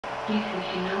Oh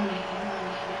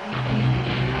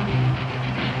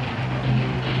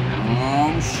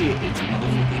shit, it's a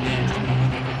motherfucking ninja.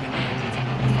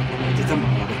 It's a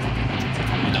motherfucking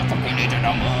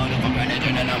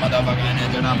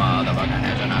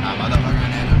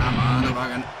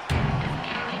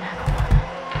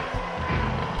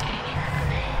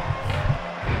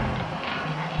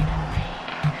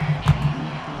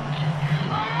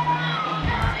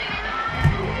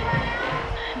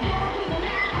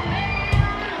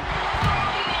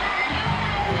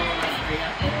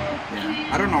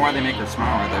I don't know why they make her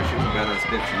smile right there. She was a badass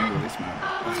bitch. She never really smiled.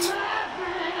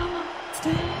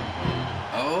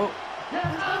 Oh.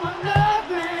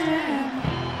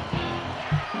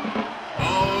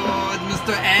 Oh, it's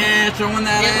Mr. Ass showing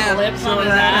that ass. Show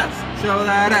that ass. Show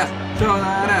that ass. Show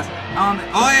that ass.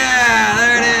 Oh yeah,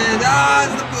 there it is.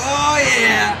 Oh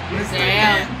yeah. Mr.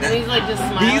 Damn. And he's like just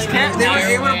smiling. They were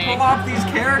able to pull off these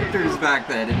characters back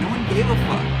then, and no one gave a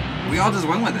fuck. We all just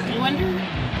went with it. I wonder.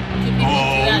 Could people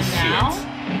do that now?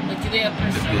 Like, do they have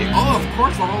personas? Oh, of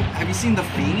course. Have you seen The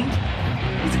Fiend?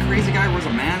 He's a crazy guy who wears a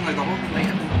man. Like, the whole thing. Like,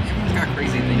 everyone's got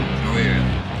crazy things. Oh, yeah.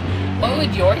 What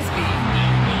would yours be?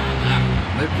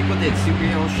 There's people did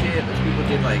superhero shit. There's people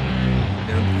did, like,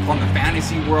 they're from the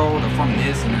fantasy world or from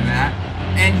this and that.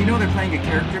 And you know they're playing a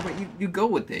character, but you go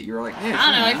with it. You're like, yeah.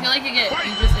 I don't know. I feel like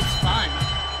it's fun.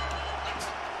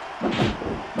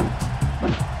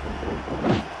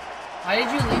 Why did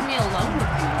you leave me alone with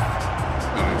these?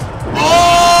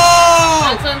 Oh!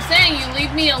 That's what I'm saying. You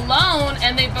leave me alone,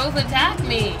 and they both attack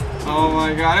me. Oh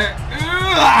my god!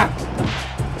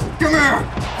 Come here!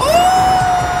 Oh!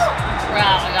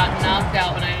 Wow, I got knocked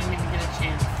out when I didn't even get a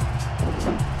chance.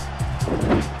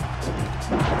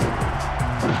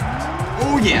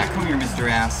 Oh yeah, come here, Mr.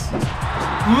 Ass.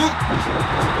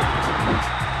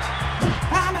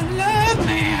 I'm a love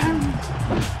man.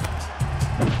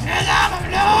 Yes, I'm a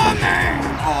love man.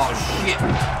 Oh shit.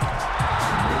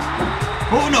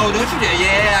 Oh no, don't you dare.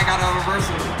 Yeah, I got a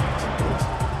reversal.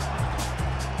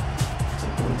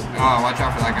 Oh, watch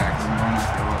out for that guy, because I'm going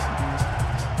after what.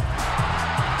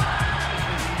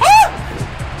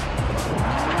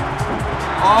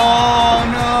 Oh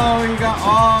no, you got.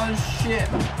 Oh shit.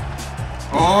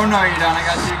 Oh no, you're done. I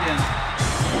got you again.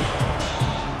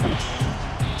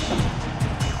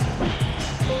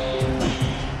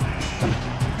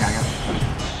 Yeah, I got it.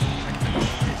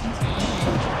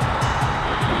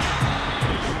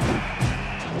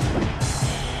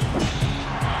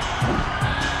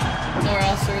 Or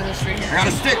else through the street. I got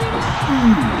a stick.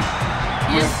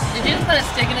 Did you just put a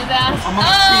stick in his ass? I'm gonna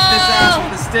beat this ass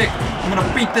with a stick. I'm gonna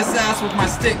beat this ass with my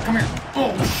stick. Come here.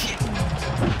 Oh shit.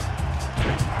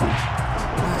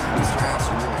 Mr. Ass,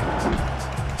 really.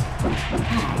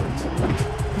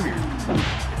 Come here.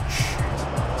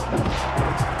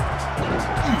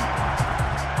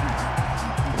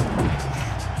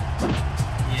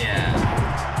 Yeah.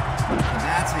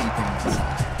 That's how you think this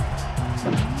side.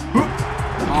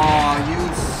 Oh, you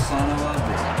son of a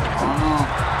bitch. Oh no.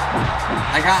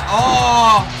 I got.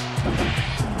 Oh!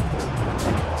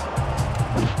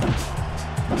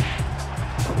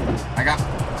 I got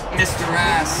Mr.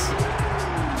 Ass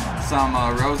some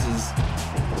roses.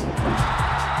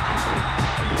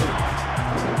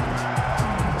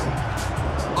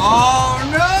 Oh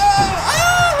no!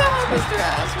 Oh, Mr.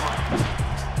 Ass.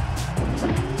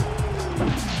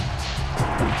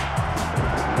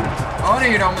 Oh no,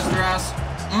 you don't, Mr. Ass.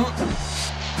 What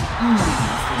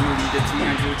you did to me, I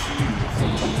do it to you.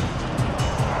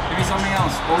 Give me something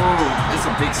else. Oh, this is a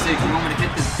big stick. You want me to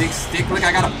hit this big stick? Look,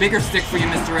 I got a bigger stick for you,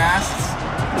 Mr. Ass.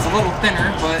 It's a little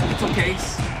thinner, but it's okay.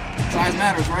 Size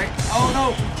matters, right? Oh,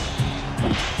 no.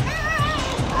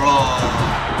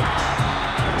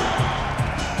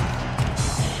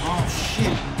 Oh,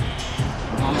 shit.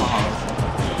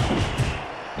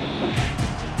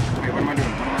 Wait, what am I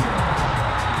doing?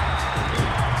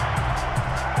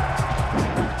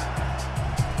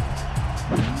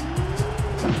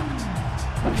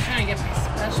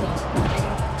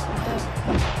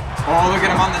 Oh, look at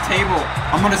him on the table.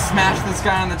 I'm gonna smash this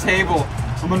guy on the table.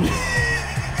 I'm gonna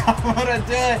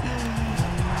do it.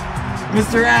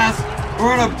 Mr. Ass,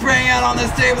 we're gonna bang out on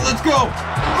this table. Let's go.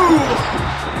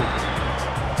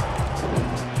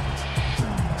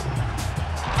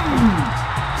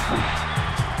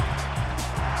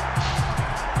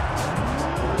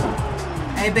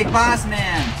 Hey, big boss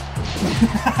man.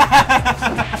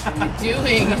 What are you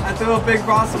doing? I threw a big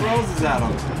box of roses at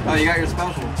him. Oh, you got your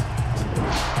special.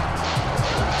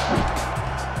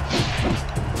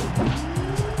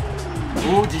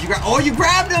 Oh, did you grab? Oh, you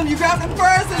grabbed him! You grabbed him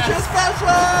first! It's your special!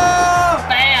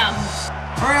 Bam!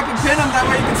 Hurry up and pin him. That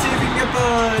way you can see if you can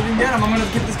get him. I'm gonna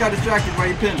get this guy distracted while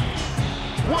you pin.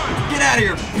 Get out of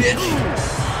here, bitch.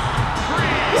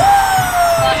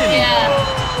 Yeah.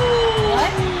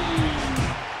 What?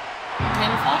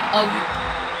 Pinfall? Oh.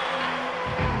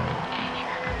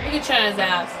 Look at China's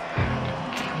ass.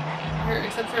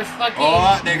 Except for his fucking...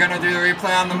 Oh, they're gonna do the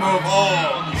replay on the move.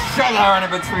 Oh, shove her in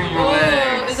between your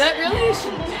legs. Is that really?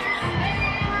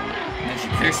 And she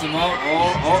kicks him out.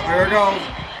 Oh, there it goes.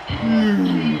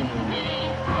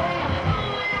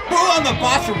 Oh, on the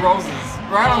botch of roses.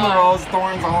 Right on the rose,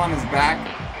 thorns all on his back.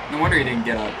 No wonder he didn't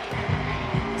get up.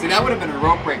 See, that would have been a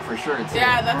rope break for sure, too.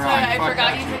 Yeah, that's why I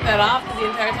forgot you took that off, because the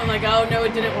entire time I'm like, oh no,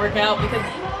 it didn't work out, because...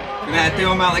 And I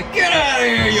threw him out like, get out of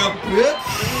here, you bitch!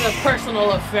 This is a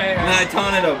personal affair. And I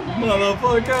taunted him,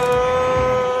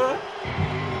 motherfucker!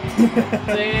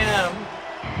 Damn.